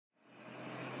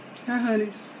Hi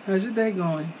honeys, how's your day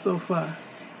going so far?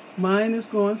 Mine is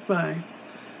going fine.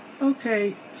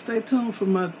 Okay, stay tuned for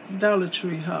my Dollar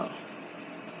Tree haul.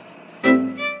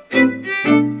 Okay,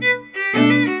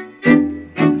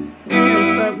 I'll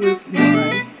start with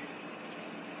my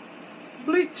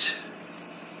bleach.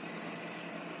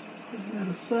 I got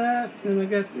a side, and I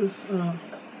got this, what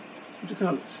you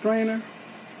call it, drainer.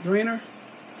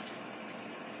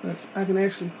 That I can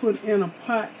actually put in a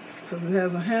pot because it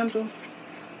has a handle.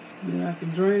 Then I can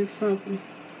drain something.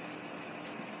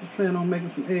 I plan on making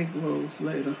some egg rolls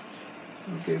later.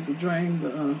 So I'll be able to drain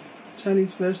the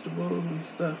Chinese vegetables and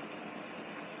stuff.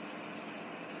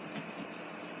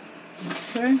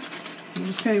 Okay, I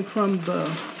just came from the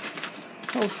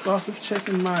post office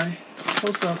checking my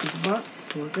post office box.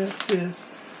 So I got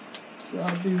this. So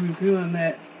I'll be reviewing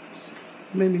that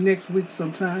maybe next week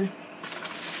sometime.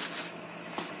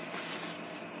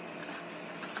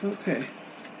 Okay.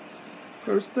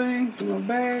 First thing in my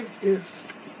bag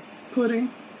is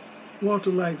pudding. Walter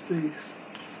likes these.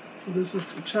 So this is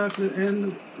the chocolate and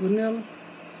the vanilla.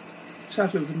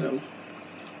 Chocolate vanilla.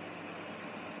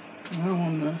 And I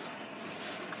want to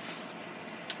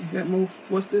get more.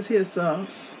 What's this here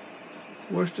sauce?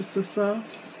 Worcestershire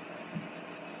sauce.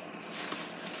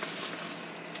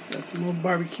 Got some more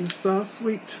barbecue sauce.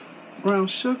 Sweet brown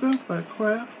sugar by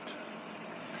Kraft.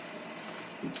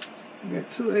 I got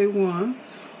 2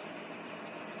 A1s.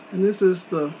 And this is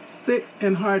the thick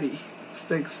and hearty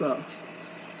steak sauce.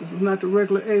 This is not the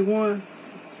regular A1.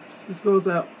 This goes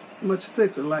out much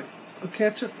thicker, like a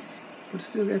ketchup, but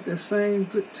still got that same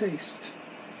good taste.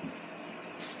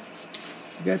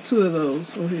 I got 2 of those,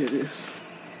 so here it is.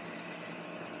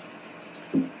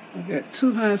 I got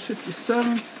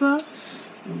 257 sauce.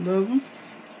 I love them.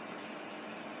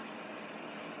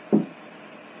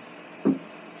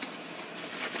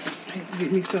 I have to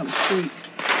get me something sweet.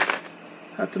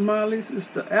 Hot tamales is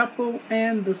the apple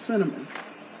and the cinnamon.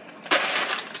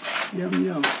 Yum,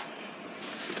 yum.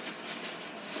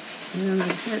 And I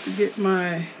had to get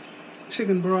my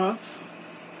chicken broth.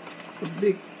 It's a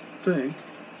big thing.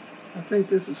 I think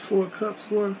this is 4 cups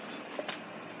worth.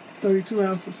 32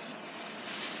 ounces.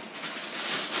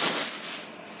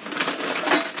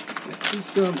 This is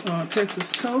some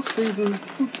Texas toast seasoned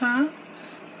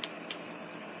croutons.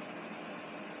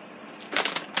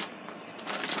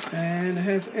 And it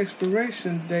has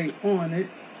expiration date on it.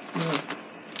 Well,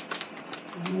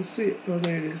 I don't see it. Oh,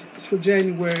 there it is. It's for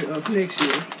January of next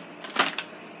year.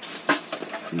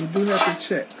 You do have to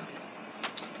check.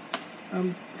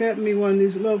 Got me one of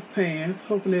these loaf pans,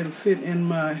 hoping it'll fit in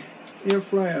my air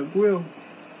fryer grill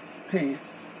pan,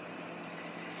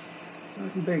 so I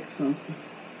can bake something.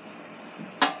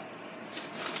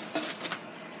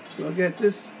 So I got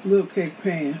this little cake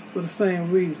pan for the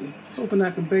same reasons. Hoping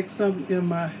I can bake something in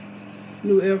my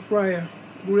new air fryer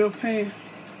grill pan.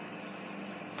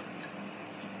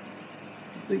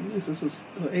 I think this is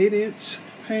an 8-inch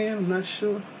pan, I'm not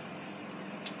sure.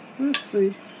 Let's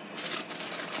see.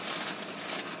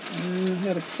 I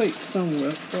had a plate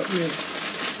somewhere. Brought me a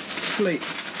plate.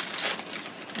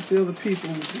 I see other people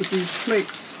with these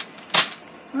plates.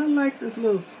 I like this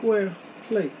little square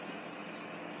plate.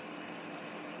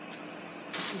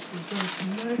 This is out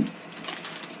the way.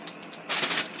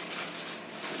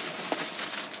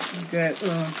 I got,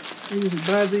 I usually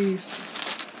buy these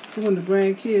for when the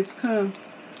grandkids come.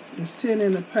 There's 10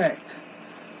 in a pack.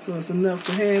 So it's enough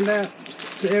to hand out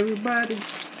to everybody.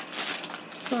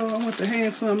 So I went to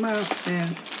hand some out,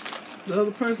 and the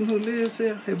other person who lives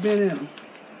here had been in them.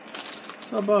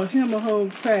 So I bought him a whole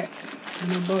pack,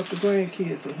 and I bought the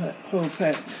grandkids a whole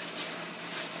pack.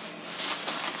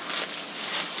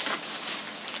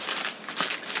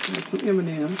 Got some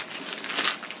M&Ms.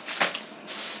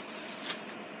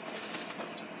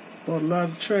 Bought a lot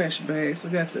of trash bags. I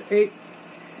got the 8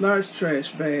 large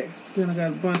trash bags. Then I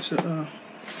got a bunch of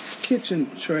kitchen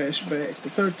trash bags, the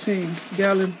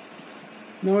 13-gallon.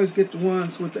 I always get the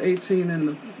ones with the 18 in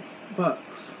the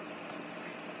box.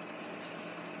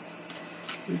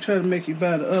 We try to make you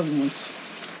buy the other ones.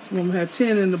 Some of them have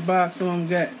 10 in the box, some of them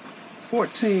got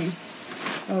 14.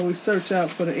 I always search out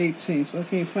for the 18, so I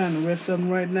can't find the rest of them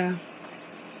right now.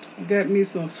 I got me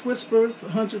some Whispers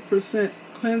 100%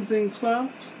 cleansing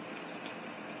cloth.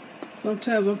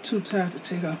 Sometimes I'm too tired to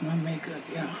take off my makeup,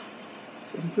 y'all.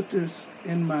 So I'm put this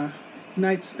in my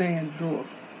nightstand drawer.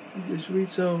 I just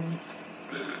reach over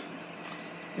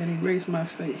and erase my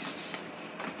face.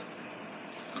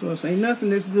 Of course, ain't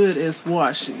nothing as good as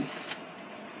washing.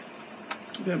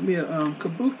 Got me a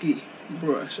kabuki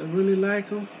brush. I really like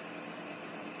them.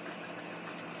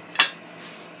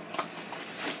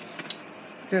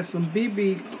 Got some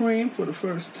BB cream for the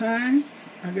first time.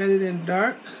 I got it in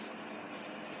dark,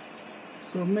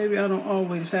 so maybe I don't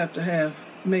always have to have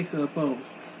makeup on.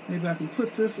 Maybe I can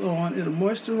put this on, it'll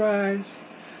moisturize,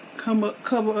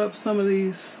 cover up some of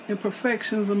these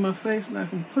imperfections on my face, and I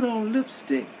can put on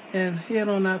lipstick and head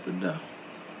on out the door.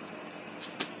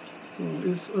 So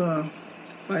it's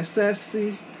by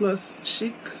Sassy Plus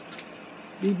Chic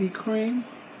BB Cream.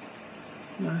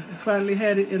 I finally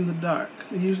had it in the dark.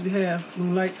 They usually have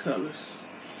light colors.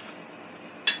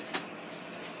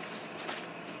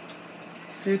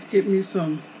 Had to get me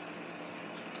some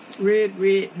red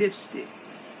lipstick.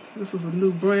 This is a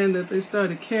new brand that they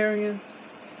started carrying.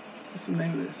 What's the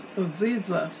name of this?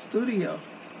 MzBrazell Studio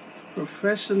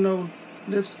Professional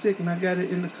Lipstick, and I got it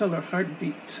in the color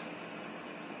Heartbeat.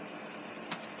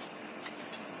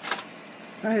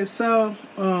 I had saw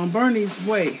Bernie's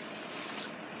Way.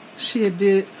 She had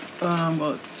did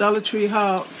a Dollar Tree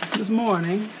haul this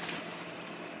morning,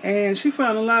 and she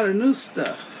found a lot of new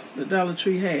stuff the Dollar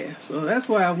Tree had. So that's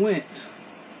why I went.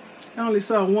 I only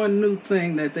saw one new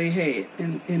thing that they had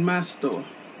in my store,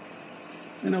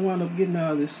 and I wound up getting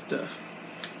all this stuff.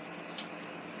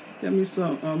 Got me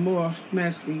some more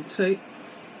masking tape.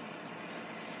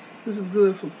 This is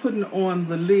good for putting on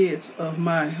the lids of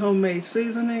my homemade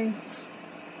seasonings.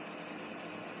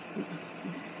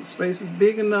 The space is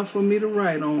big enough for me to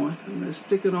write on. I'm going to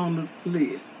stick it on the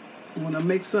lid. And when I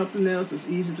make something else, it's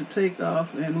easy to take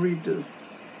off and redo.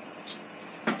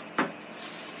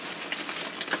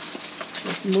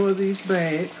 Some more of these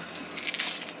bags.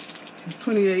 It's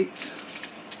 28.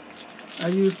 I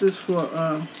use this for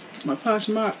my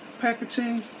Poshmark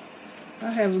packaging.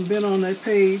 I haven't been on that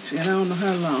page and I don't know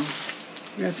how long.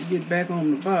 I have to get back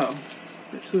on the ball.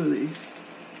 Get 2 of these.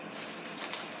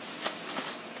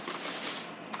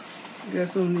 I got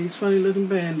some of these funny looking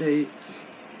band-aids.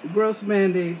 Gross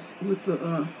band-aids with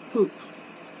the poop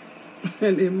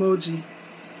and the emoji.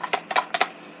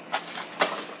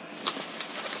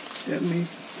 Got me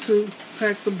 2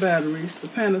 packs of batteries, the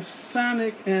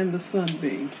Panasonic and the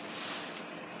Sunbeam,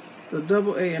 the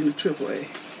AA and the AAA.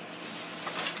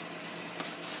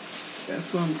 Got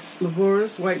some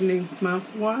Lavoris whitening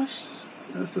mouthwash.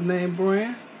 That's a name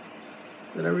brand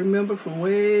that I remember from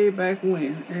way back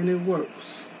when, and it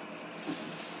works.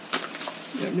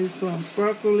 Got me some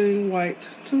sparkling white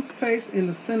toothpaste in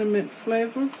the cinnamon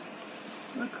flavor,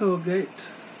 a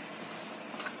Colgate.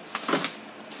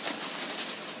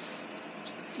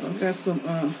 I've got some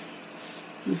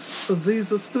this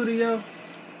MzBrazell Studio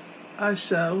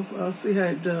eyeshadows. I'll see how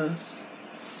it does.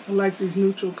 I like these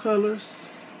neutral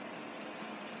colors.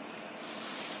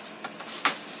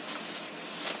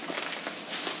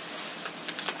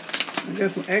 I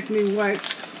got some acne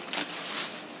wipes.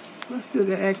 I still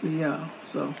got acne, y'all.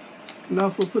 So, I can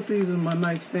also put these in my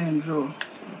nightstand drawer.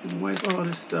 So I can wipe all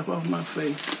this stuff off my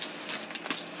face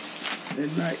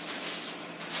at night.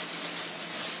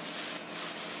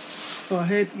 So I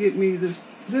had to get me this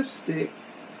lipstick.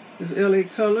 It's LA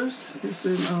Colors. It's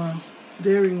in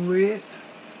Daring Red.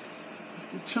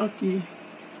 It's the chunky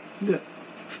lip.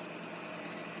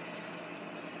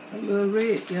 I love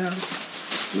red, y'all.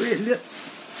 Red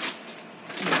lips.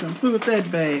 I'm through with that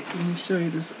bag. Let me show you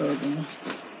this other one.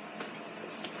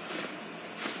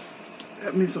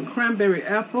 Got me some cranberry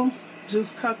apple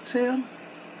juice cocktail.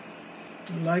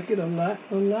 I like it a lot.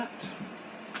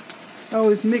 I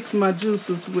always mix my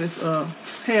juices with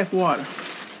half water.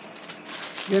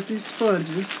 Got these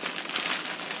sponges.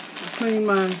 I clean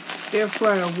my air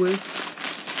fryer with,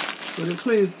 but it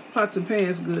cleans pots and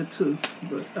pans good too.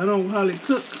 But I don't hardly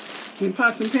cook in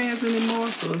pots and pans anymore,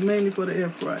 so it's mainly for the air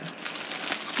fryer.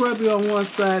 Scrubby on one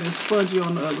side and spongy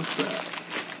on the other side.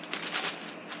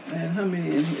 And how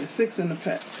many in here? 6 in the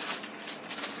pack.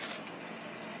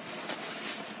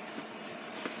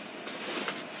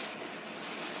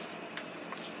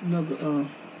 Another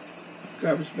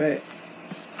garbage bag.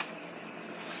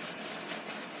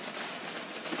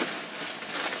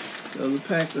 Another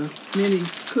pack of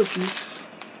Minnie's cookies.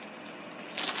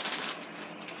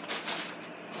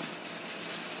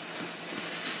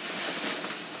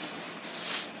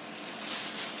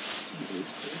 What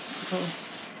is this? Oh.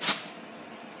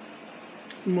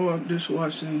 Some more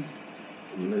dishwashing.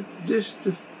 Dish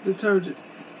detergent.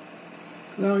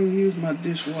 I don't even use my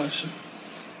dishwasher.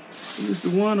 I used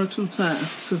it 1 or 2 times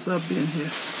since I've been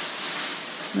here.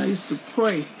 And I used to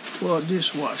pray for a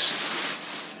dishwasher.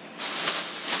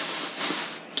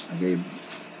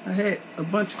 I had a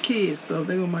bunch of kids, so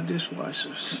they were my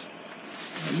dishwashers.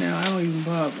 And now I don't even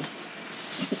bother.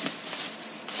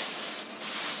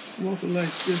 Walker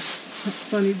likes this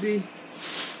Sunny D.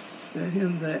 Got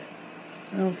him that.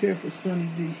 I don't care for Sunny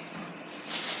D.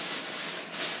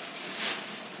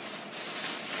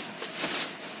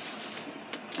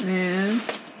 And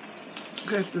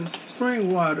got this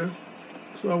spring water.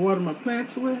 That's what I water my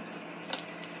plants with.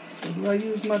 If I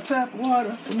use my tap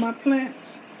water for my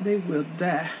plants, they will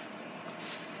die.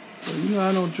 So you know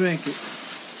I don't drink it.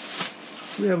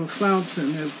 We have a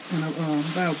fountain and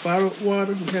buy bottled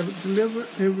water. We have it delivered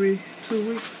every 2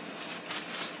 weeks.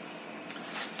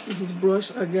 This is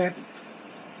brush I got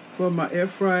for my air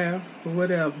fryer or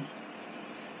whatever.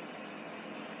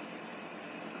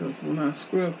 Because when I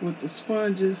scrub with the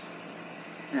sponges,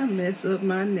 I mess up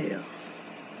my nails.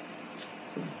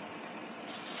 So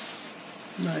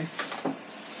nice. I'm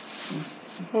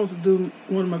supposed to do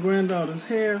one of my granddaughter's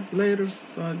hair later,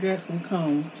 so I got some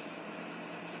combs.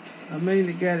 I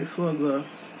mainly got it for the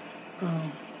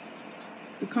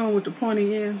comb with the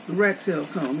pointy end, the rat tail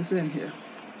comb. It's in here.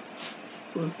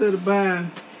 So instead of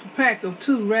buying a pack of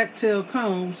 2 rat tail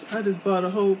combs, I just bought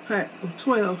a whole pack of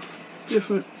 12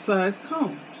 different size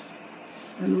combs.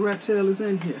 And the rat tail is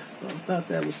in here, so I thought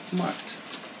that was smart.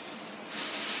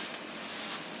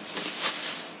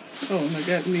 Oh, and I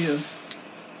got me a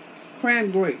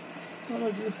cranberry. What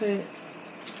I just had?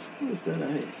 What's that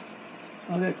I had?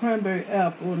 I got cranberry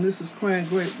apple, and this is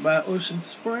cranberry by Ocean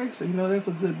Spray. So you know that's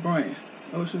a good brand,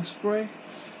 Ocean Spray.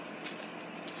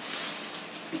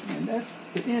 And that's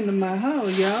the end of my haul,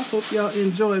 y'all. Hope y'all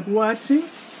enjoyed watching.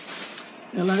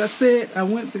 And like I said, I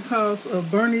went because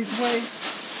of Bernie's Way.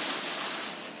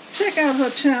 Check out her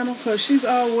channel because she's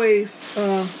always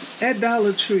at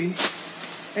Dollar Tree.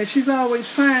 And she's always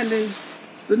finding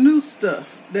the new stuff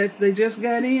that they just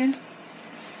got in.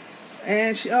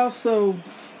 And she also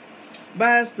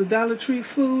buys the Dollar Tree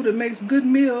food and makes good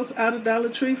meals out of Dollar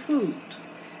Tree food.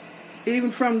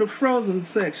 Even from the frozen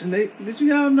section. Did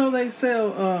you all know they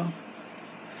sell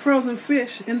frozen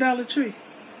fish in Dollar Tree?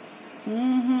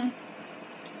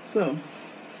 So,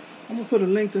 I'm going to put a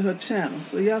link to her channel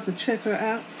so y'all can check her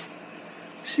out.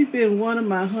 She's been one of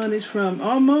my honeys from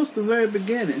almost the very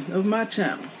beginning of my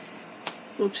channel.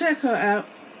 So check her out.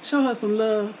 Show her some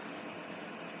love.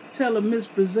 Tell her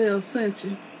MzBrazell sent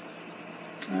you.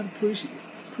 I'd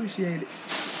appreciate it.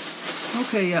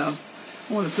 Okay, y'all.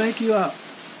 I want to thank you all.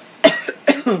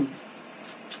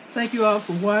 Thank you all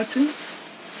for watching.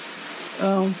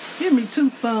 Give me 2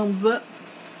 thumbs up.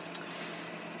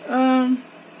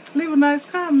 Leave a nice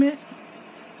comment.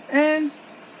 And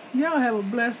y'all have a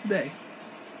blessed day.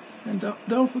 And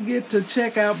don't forget to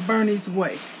check out Bernie's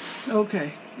Way.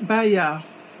 Okay. Bye, y'all.